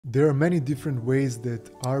There are many different ways that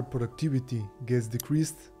our productivity gets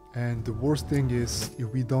decreased, and the worst thing is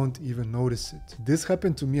if we don't even notice it. This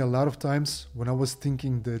happened to me a lot of times when I was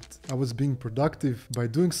thinking that I was being productive by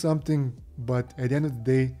doing something, but at the end of the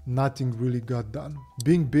day, nothing really got done.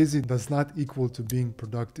 Being busy does not equal to being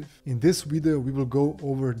productive. In this video, we will go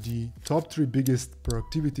over the top 3 biggest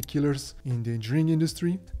productivity killers in the engineering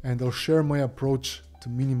industry, and I'll share my approach to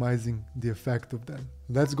minimizing the effect of them.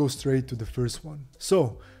 Let's go straight to the first one.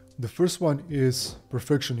 So, the first one is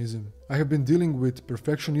perfectionism. I have been dealing with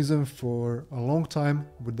perfectionism for a long time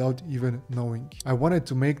without even knowing. I wanted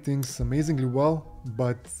to make things amazingly well,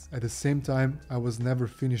 but at the same time, I was never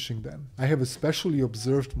finishing them. I have especially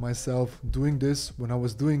observed myself doing this when I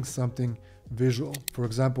was doing something visual. For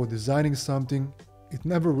example, designing something. It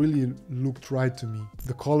never really looked right to me.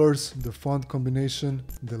 The colors, the font combination,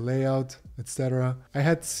 the layout, etc. I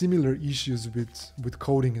had similar issues with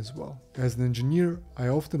coding as well. As an engineer, I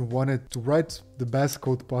often wanted to write the best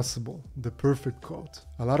code possible, the perfect code.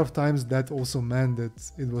 A lot of times that also meant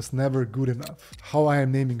that it was never good enough. How I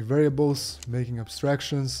am naming variables, making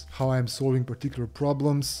abstractions, how I am solving particular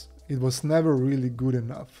problems, it was never really good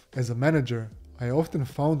enough. As a manager, I often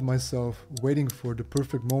found myself waiting for the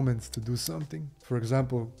perfect moments to do something. For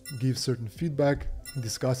example, give certain feedback,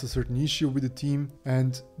 discuss a certain issue with the team,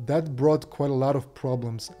 and that brought quite a lot of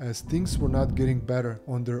problems as things were not getting better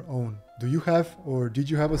on their own. Do you have or did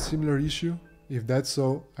you have a similar issue? If that's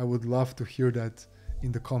so, I would love to hear that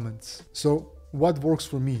in the comments. So, what works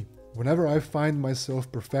for me? Whenever I find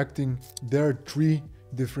myself perfecting, there are 3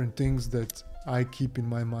 different things that I keep in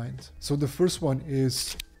my mind. So the first one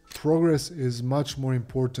is progress is much more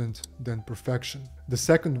important than perfection. The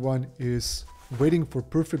second one is waiting for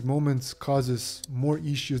perfect moments causes more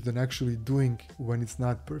issues than actually doing when it's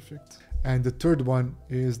not perfect. And the third one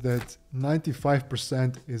is that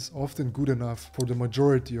 95% is often good enough for the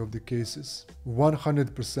majority of the cases.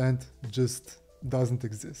 100% just doesn't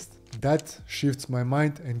exist. That shifts my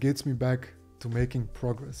mind and gets me back to making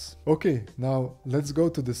progress. Okay, now let's go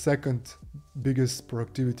to the second biggest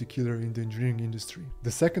productivity killer in the engineering industry.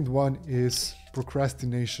 The second one is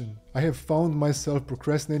procrastination. I have found myself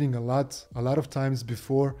procrastinating a lot of times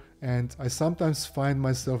before, and I sometimes find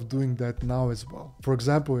myself doing that now as well. For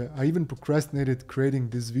example, I even procrastinated creating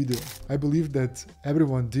this video. I believe that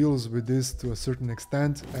everyone deals with this to a certain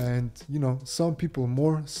extent, and some people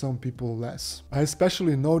more, some people less. I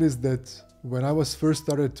especially noticed that when I was first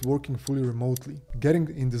started working fully remotely, getting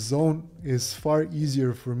in the zone is far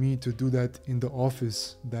easier for me to do that in the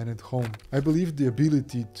office than at home. I believe the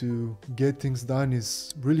ability to get things done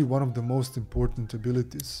is really one of the most important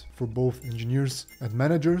abilities for both engineers and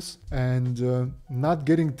managers, and not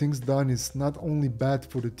getting things done is not only bad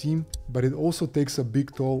for the team, but it also takes a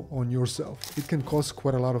big toll on yourself. It can cause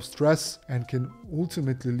quite a lot of stress and can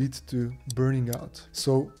ultimately lead to burning out.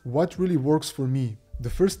 So what really works for me? The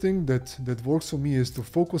first thing that works for me is to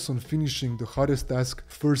focus on finishing the hardest task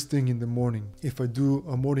first thing in the morning. If I do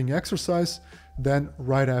a morning exercise, then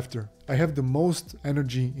right after. I have the most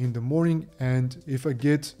energy in the morning, and if I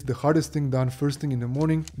get the hardest thing done first thing in the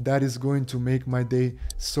morning, that is going to make my day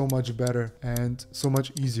so much better and so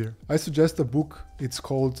much easier. I suggest a book. It's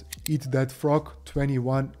called Eat That Frog,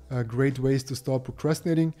 21 Great Ways to Stop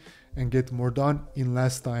Procrastinating and Get More Done in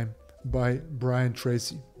Less Time by Brian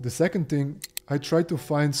Tracy. The second thing, I try to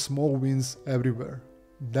find small wins everywhere.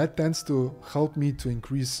 That tends to help me to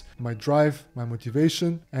increase my drive, my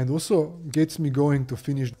motivation, and also gets me going to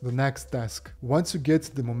finish the next task. Once you get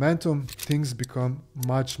the momentum, things become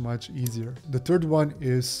much easier. The third one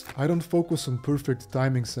is I don't focus on perfect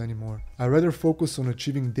timings anymore. I rather focus on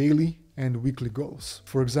achieving daily and weekly goals.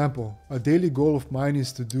 For example, a daily goal of mine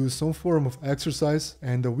is to do some form of exercise,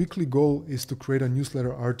 and a weekly goal is to create a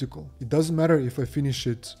newsletter article. It doesn't matter if I finish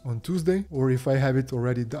it on Tuesday or if I have it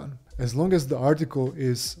already done. As long as the article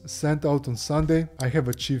is sent out on Sunday, I have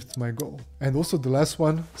achieved my goal. And also the last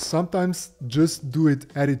one, sometimes just do it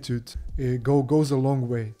attitude goes a long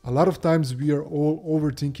way. A lot of times we are all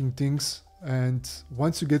overthinking things, and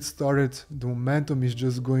once you get started, the momentum is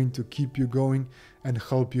just going to keep you going and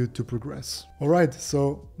help you to progress. Alright,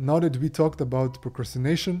 so now that we talked about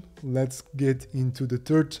procrastination, let's get into the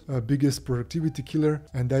third biggest productivity killer,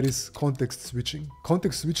 and that is context switching.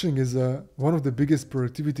 Context switching is one of the biggest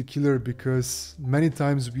productivity killer because many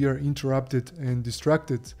times we are interrupted and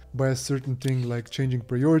distracted by a certain thing like changing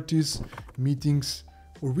priorities, meetings,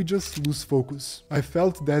 or we just lose focus. I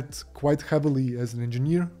felt that quite heavily as an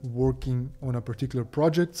engineer working on a particular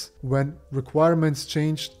project. When requirements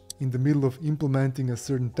changed, in the middle of implementing a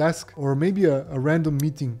certain task, or maybe a random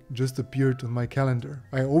meeting just appeared on my calendar.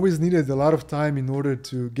 I always needed a lot of time in order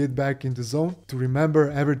to get back in the zone, to remember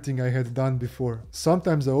everything I had done before.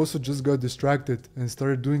 Sometimes I also just got distracted and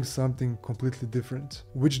started doing something completely different,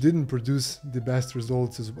 which didn't produce the best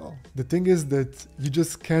results as well. The thing is that you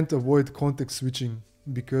just can't avoid context switching,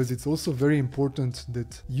 because it's also very important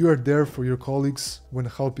that you are there for your colleagues when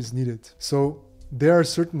help is needed. So there are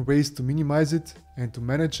certain ways to minimize it and to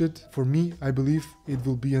manage it. For me, I believe it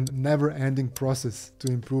will be a never-ending process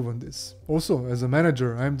to improve on this. Also, as a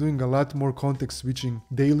manager, I'm doing a lot more context switching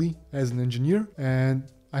daily as an engineer,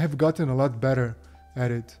 and I have gotten a lot better at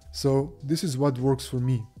it. So this is what works for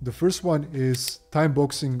me. The first one is time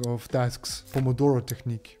boxing of tasks, Pomodoro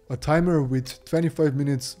technique. A timer with 25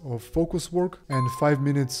 minutes of focus work and 5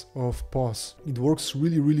 minutes of pause. It works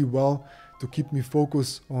really well to keep me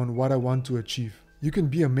focused on what I want to achieve. You can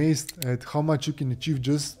be amazed at how much you can achieve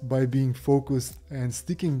just by being focused and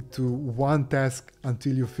sticking to one task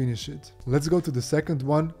until you finish it. Let's go to the second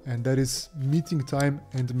one, and that is meeting time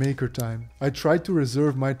and maker time. I try to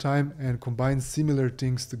reserve my time and combine similar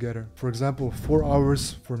things together. For example, 4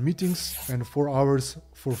 hours for meetings and 4 hours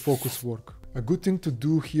for focus work. A good thing to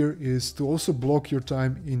do here is to also block your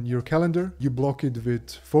time in your calendar. You block it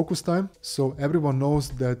with focus time, so everyone knows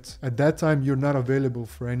that at that time you're not available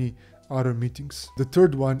for any other meetings. The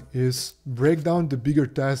third one is break down the bigger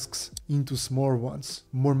tasks into smaller ones,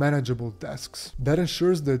 more manageable tasks. That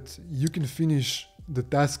ensures that you can finish the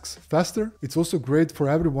tasks faster. It's also great for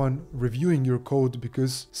everyone reviewing your code,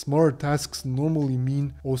 because smaller tasks normally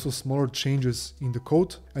mean also smaller changes in the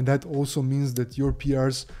code, and that also means that your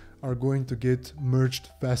PRs are going to get merged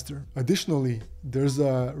faster. Additionally, there's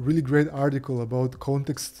a really great article about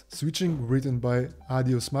context switching written by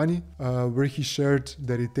Adi Osmani, where he shared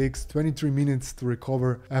that it takes 23 minutes to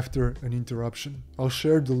recover after an interruption. I'll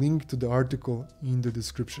share the link to the article in the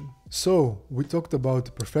description. So, we talked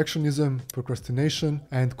about perfectionism, procrastination,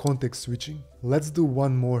 and context switching. Let's do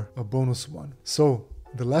one more, a bonus one. So,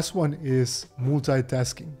 the last one is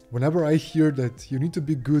multitasking. Whenever I hear that you need to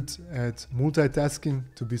be good at multitasking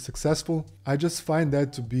to be successful, I just find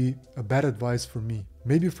that to be a bad advice for me.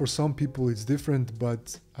 Maybe for some people it's different,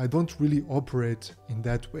 but I don't really operate in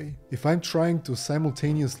that way. If I'm trying to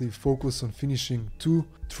simultaneously focus on finishing 2,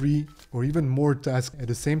 3, or even more tasks at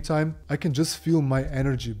the same time, I can just feel my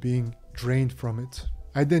energy being drained from it.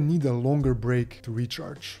 I then need a longer break to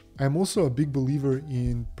recharge. I'm also a big believer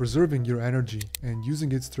in preserving your energy and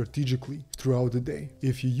using it strategically throughout the day.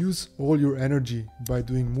 If you use all your energy by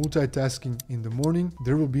doing multitasking in the morning,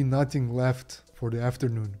 there will be nothing left for the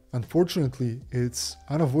afternoon. Unfortunately, it's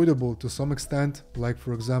unavoidable to some extent, like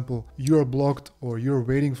for example, you are blocked or you're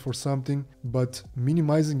waiting for something, but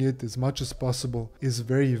minimizing it as much as possible is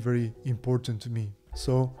very important to me.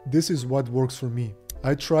 So this is what works for me.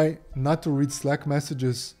 I try not to read Slack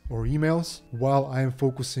messages or emails while I am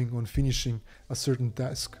focusing on finishing a certain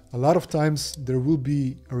task. A lot of times there will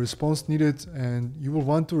be a response needed and you will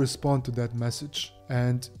want to respond to that message.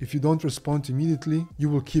 And if you don't respond immediately, you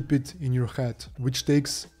will keep it in your head, which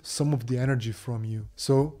takes some of the energy from you.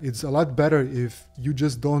 So it's a lot better if you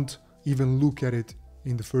just don't even look at it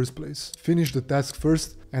in the first place. Finish the task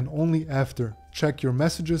first, and only after check your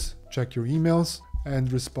messages, check your emails,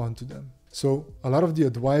 and respond to them. So a lot of the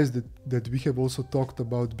advice that we have also talked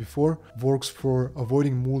about before works for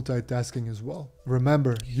avoiding multitasking as well.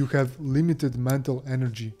 Remember, you have limited mental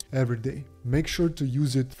energy every day. Make sure to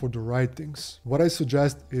use it for the right things. What I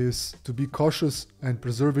suggest is to be cautious and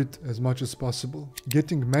preserve it as much as possible.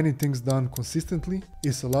 Getting many things done consistently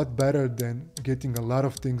is a lot better than getting a lot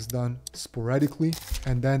of things done sporadically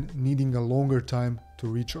and then needing a longer time to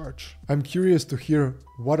recharge. I'm curious to hear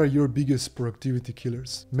what are your biggest productivity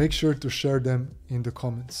killers. Make sure to share them in the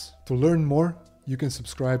comments. To learn more, you can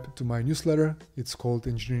subscribe to my newsletter. It's called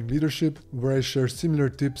Engineering Leadership, where I share similar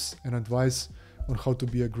tips and advice on how to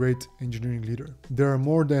be a great engineering leader. There are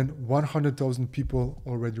more than 100,000 people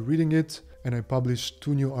already reading it, and I publish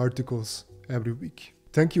 2 new articles every week.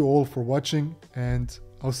 Thank you all for watching, and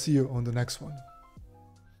I'll see you on the next one.